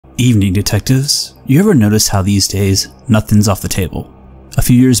Evening, detectives. You ever notice how these days, nothing's off the table? A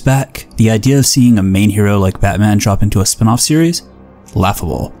few years back, the idea of seeing a main hero like Batman drop into a spin-off series?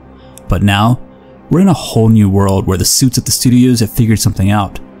 Laughable. But now, we're in a whole new world where the suits at the studios have figured something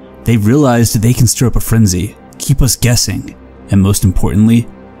out. They've realized that they can stir up a frenzy, keep us guessing, and most importantly,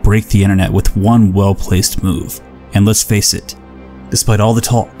 break the internet with one well-placed move. And let's face it, despite all the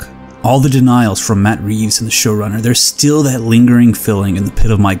talk, all the denials from Matt Reeves and the showrunner, there's still that lingering feeling in the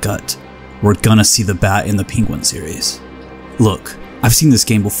pit of my gut. We're gonna see the Bat in the Penguin series. Look, I've seen this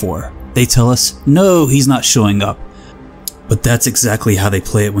game before. They tell us, no, he's not showing up. But that's exactly how they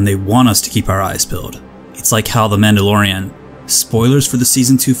play it when they want us to keep our eyes peeled. It's like how The Mandalorian, spoilers for the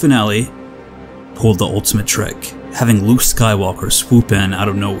season 2 finale, pulled the ultimate trick, having Luke Skywalker swoop in out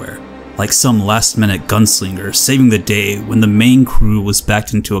of nowhere, like some last-minute gunslinger saving the day when the main crew was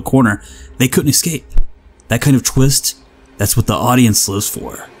backed into a corner they couldn't escape. That kind of twist, that's what the audience lives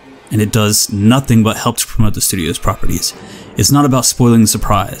for, and it does nothing but help to promote the studio's properties. It's not about spoiling the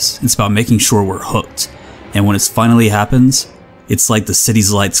surprise, it's about making sure we're hooked, and when it finally happens, it's like the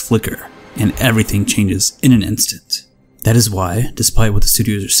city's lights flicker, and everything changes in an instant. That is why, despite what the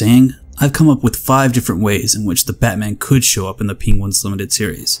studios are saying, I've come up with 5 different ways in which the Batman could show up in the Penguin's limited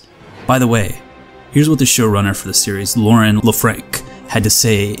series. By the way, here's what the showrunner for the series, Lauren LeFranc, had to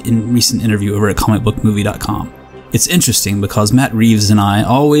say in a recent interview over at comicbookmovie.com. It's interesting because Matt Reeves and I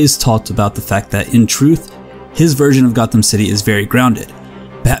always talked about the fact that, in truth, his version of Gotham City is very grounded.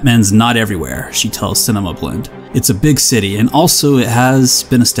 Batman's not everywhere, she tells Cinema Blend. It's a big city, and also it has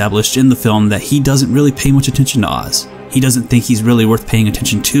been established in the film that he doesn't really pay much attention to Oz. He doesn't think he's really worth paying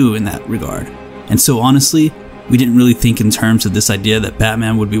attention to in that regard. And so honestly, we didn't really think in terms of this idea that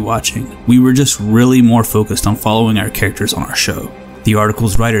Batman would be watching. We were just really more focused on following our characters on our show. The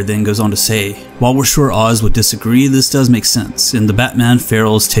article's writer then goes on to say, while we're sure Oz would disagree, this does make sense, and the Batman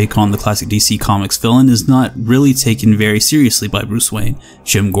Feral's take on the classic DC Comics villain is not really taken very seriously by Bruce Wayne,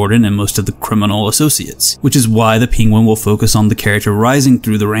 Jim Gordon, and most of the criminal associates, which is why the Penguin will focus on the character rising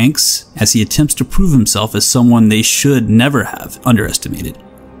through the ranks as he attempts to prove himself as someone they should never have underestimated.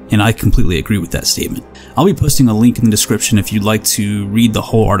 And I completely agree with that statement. I'll be posting a link in the description if you'd like to read the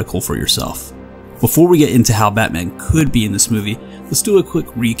whole article for yourself. Before we get into how Batman could be in this movie, let's do a quick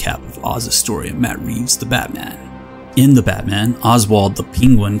recap of Oz's story and Matt Reeves' The Batman. In The Batman, Oswald the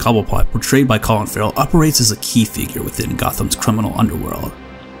Penguin Cobblepot, portrayed by Colin Farrell, operates as a key figure within Gotham's criminal underworld.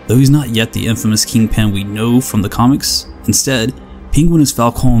 Though he's not yet the infamous kingpin we know from the comics, instead, Penguin is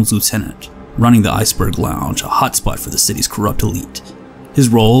Falcone's lieutenant, running the Iceberg Lounge, a hotspot for the city's corrupt elite. His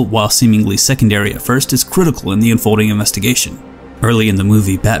role, while seemingly secondary at first, is critical in the unfolding investigation. Early in the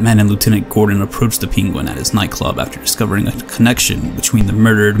movie, Batman and Lieutenant Gordon approach the Penguin at his nightclub after discovering a connection between the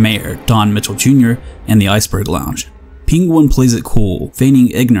murdered mayor, Don Mitchell Jr., and the Iceberg Lounge. Penguin plays it cool, feigning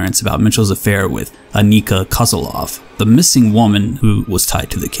ignorance about Mitchell's affair with Anika Kozlov, the missing woman who was tied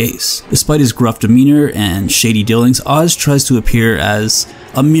to the case. Despite his gruff demeanor and shady dealings, Oz tries to appear as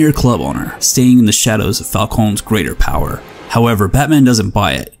a mere club owner, staying in the shadows of Falcone's greater power. However, Batman doesn't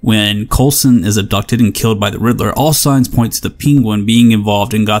buy it. When Coulson is abducted and killed by the Riddler, all signs point to the Penguin being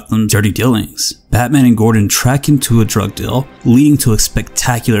involved in Gotham's dirty dealings. Batman and Gordon track him to a drug deal, leading to a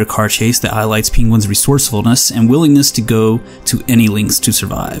spectacular car chase that highlights Penguin's resourcefulness and willingness to go to any lengths to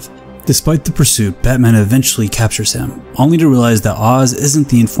survive. Despite the pursuit, Batman eventually captures him, only to realize that Oz isn't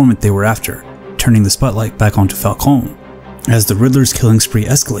the informant they were after, turning the spotlight back onto Falcone. As the Riddler's killing spree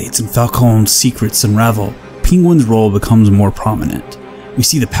escalates and Falcone's secrets unravel, Penguin's role becomes more prominent. We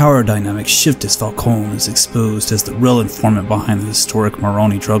see the power dynamic shift as Falcone is exposed as the real informant behind the historic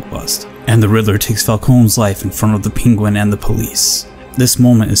Maroni drug bust, and the Riddler takes Falcone's life in front of the Penguin and the police. This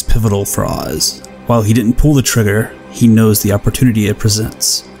moment is pivotal for Oz. While he didn't pull the trigger, he knows the opportunity it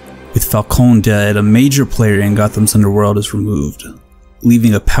presents. With Falcone dead, a major player in Gotham's underworld is removed,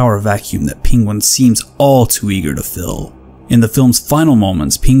 leaving a power vacuum that Penguin seems all too eager to fill. In the film's final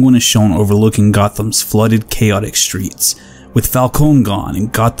moments, Penguin is shown overlooking Gotham's flooded, chaotic streets. With Falcone gone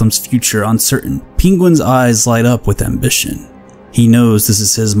and Gotham's future uncertain, Penguin's eyes light up with ambition. He knows this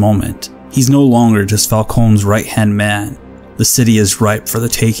is his moment. He's no longer just Falcone's right-hand man. The city is ripe for the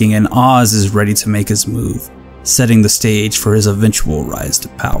taking, and Oz is ready to make his move, setting the stage for his eventual rise to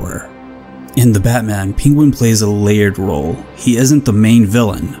power. In The Batman, Penguin plays a layered role. He isn't the main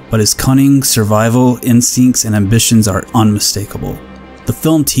villain, but his cunning, survival, instincts, and ambitions are unmistakable. The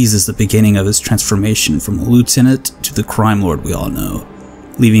film teases the beginning of his transformation from a lieutenant to the crime lord we all know,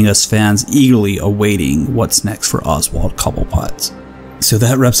 leaving us fans eagerly awaiting what's next for Oswald Cobblepot. So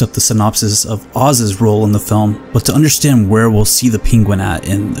that wraps up the synopsis of Oz's role in the film, but to understand where we'll see the Penguin at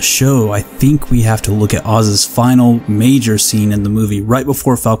in the show, I think we have to look at Oz's final major scene in the movie right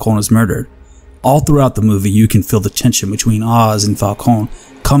before Falcone is murdered. All throughout the movie, you can feel the tension between Oz and Falcone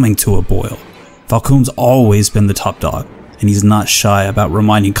coming to a boil. Falcone's always been the top dog, and he's not shy about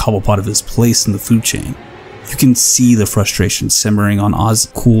reminding Cobblepot of his place in the food chain. You can see the frustration simmering on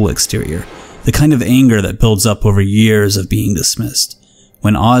Oz's cool exterior, the kind of anger that builds up over years of being dismissed.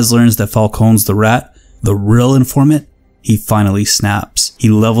 When Oz learns that Falcone's the rat, the real informant, he finally snaps. He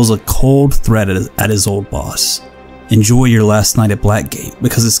levels a cold threat at his old boss. Enjoy your last night at Blackgate,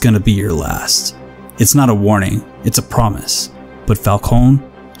 because it's gonna be your last. It's not a warning, it's a promise. But Falcone,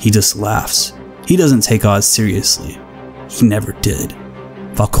 he just laughs. He doesn't take Oz seriously. He never did.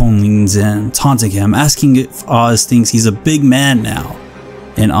 Falcone leans in, taunting him, asking if Oz thinks he's a big man now.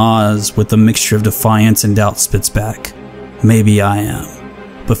 And Oz, with a mixture of defiance and doubt, spits back, "Maybe I am."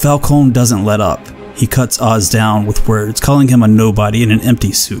 But Falcone doesn't let up. He cuts Oz down with words, calling him a nobody in an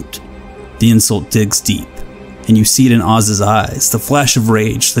empty suit. The insult digs deep, and you see it in Oz's eyes, the flash of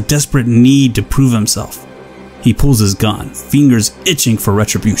rage, the desperate need to prove himself. He pulls his gun, fingers itching for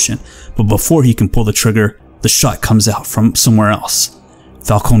retribution, but before he can pull the trigger, the shot comes out from somewhere else.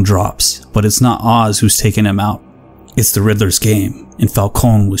 Falcone drops, but it's not Oz who's taking him out. It's the Riddler's game, and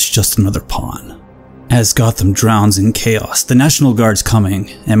Falcone was just another pawn. As Gotham drowns in chaos, the National Guard's coming,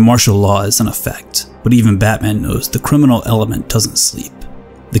 and martial law is in effect. But even Batman knows the criminal element doesn't sleep.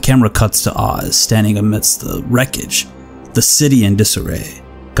 The camera cuts to Oz, standing amidst the wreckage, the city in disarray.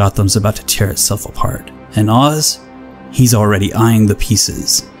 Gotham's about to tear itself apart. And Oz? He's already eyeing the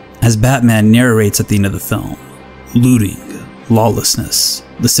pieces. As Batman narrates at the end of the film, looting, lawlessness,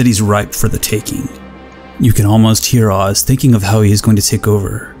 the city's ripe for the taking. You can almost hear Oz thinking of how he is going to take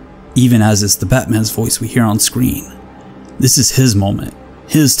over, even as it's the Batman's voice we hear on screen. This is his moment,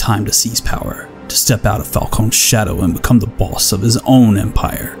 his time to seize power, to step out of Falcone's shadow and become the boss of his own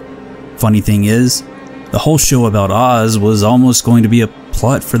empire. Funny thing is, the whole show about Oz was almost going to be a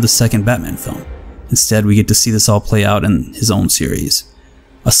plot for the second Batman film. Instead, we get to see this all play out in his own series.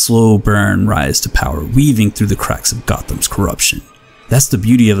 A slow burn rise to power, weaving through the cracks of Gotham's corruption. That's the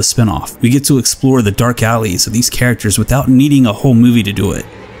beauty of a spinoff. We get to explore the dark alleys of these characters without needing a whole movie to do it.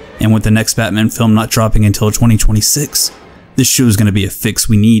 And with the next Batman film not dropping until 2026, this show is going to be a fix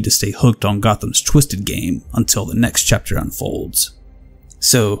we need to stay hooked on Gotham's twisted game until the next chapter unfolds.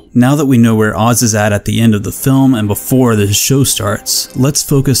 So, now that we know where Oz is at the end of the film and before the show starts, let's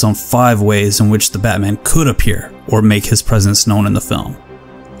focus on 5 ways in which the Batman could appear or make his presence known in the film.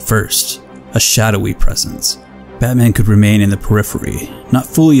 First, a shadowy presence. Batman could remain in the periphery, not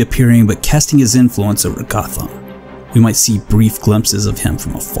fully appearing but casting his influence over Gotham. We might see brief glimpses of him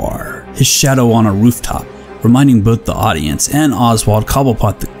from afar, his shadow on a rooftop, reminding both the audience and Oswald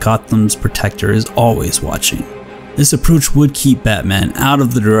Cobblepot that Gotham's protector is always watching. This approach would keep Batman out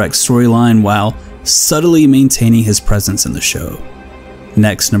of the direct storyline while subtly maintaining his presence in the show.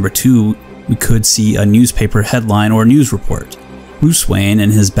 Next, number 2, we could see a newspaper headline or news report. Bruce Wayne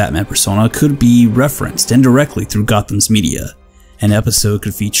and his Batman persona could be referenced indirectly through Gotham's media. An episode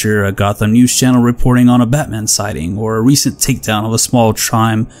could feature a Gotham news channel reporting on a Batman sighting or a recent takedown of a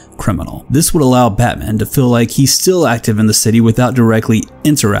small-time criminal. This would allow Batman to feel like he's still active in the city without directly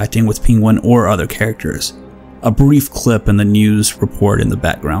interacting with Penguin or other characters. A brief clip in the news report in the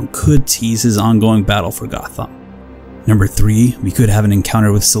background could tease his ongoing battle for Gotham. Number 3, we could have an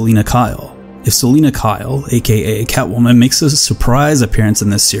encounter with Selina Kyle. If Selina Kyle, aka Catwoman, makes a surprise appearance in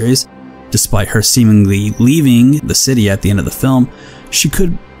this series, despite her seemingly leaving the city at the end of the film, she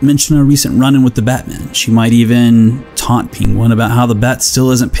could mention a recent run-in with the Batman. She might even taunt Penguin about how the Bat still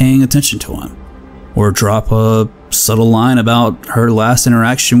isn't paying attention to him, or drop a subtle line about her last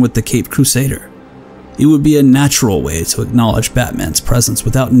interaction with the Caped Crusader. It would be a natural way to acknowledge Batman's presence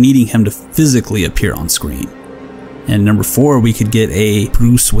without needing him to physically appear on screen. And number 4, we could get a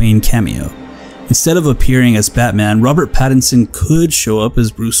Bruce Wayne cameo. Instead of appearing as Batman, Robert Pattinson could show up as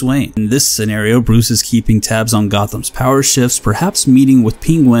Bruce Wayne. In this scenario, Bruce is keeping tabs on Gotham's power shifts, perhaps meeting with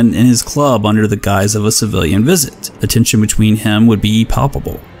Penguin in his club under the guise of a civilian visit. The tension between him would be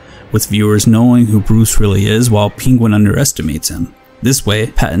palpable, with viewers knowing who Bruce really is while Penguin underestimates him. This way,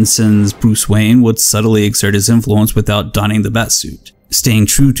 Pattinson's Bruce Wayne would subtly exert his influence without donning the Batsuit, staying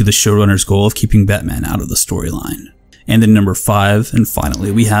true to the showrunner's goal of keeping Batman out of the storyline. And then number 5, and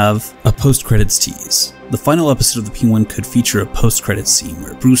finally, we have a post-credits tease. The final episode of The Penguin could feature a post-credits scene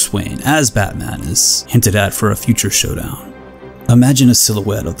where Bruce Wayne, as Batman, is hinted at for a future showdown. Imagine a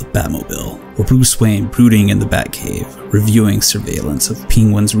silhouette of the Batmobile, or Bruce Wayne brooding in the Batcave, reviewing surveillance of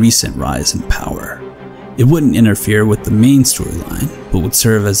Penguin's recent rise in power. It wouldn't interfere with the main storyline, but would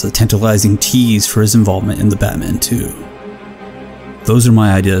serve as a tantalizing tease for his involvement in the Batman 2. Those are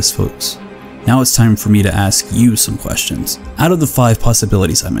my ideas, folks. Now it's time for me to ask you some questions. Out of the 5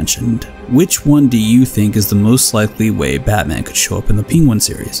 possibilities I mentioned, which one do you think is the most likely way Batman could show up in the Penguin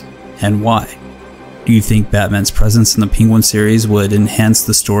series, and why? Do you think Batman's presence in the Penguin series would enhance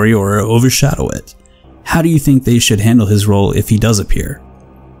the story or overshadow it? How do you think they should handle his role if he does appear?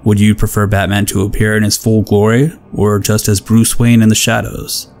 Would you prefer Batman to appear in his full glory, or just as Bruce Wayne in the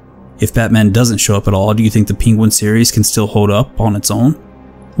shadows? If Batman doesn't show up at all, do you think the Penguin series can still hold up on its own?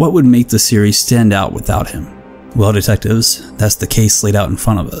 What would make the series stand out without him? Well, detectives, that's the case laid out in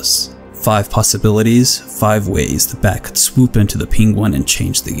front of us. 5 possibilities, 5 ways the Bat could swoop into the Penguin and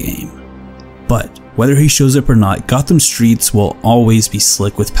change the game. But whether he shows up or not, Gotham streets will always be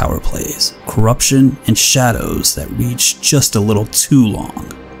slick with power plays, corruption, and shadows that reach just a little too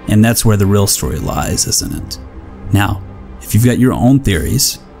long. And that's where the real story lies, isn't it? Now, if you've got your own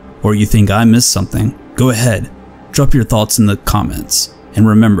theories, or you think I missed something, go ahead, drop your thoughts in the comments. And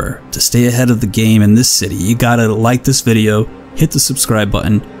remember, to stay ahead of the game in this city, you gotta like this video, hit the subscribe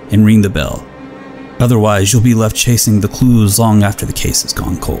button, and ring the bell. Otherwise, you'll be left chasing the clues long after the case has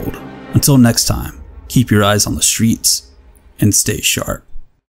gone cold. Until next time, keep your eyes on the streets and stay sharp.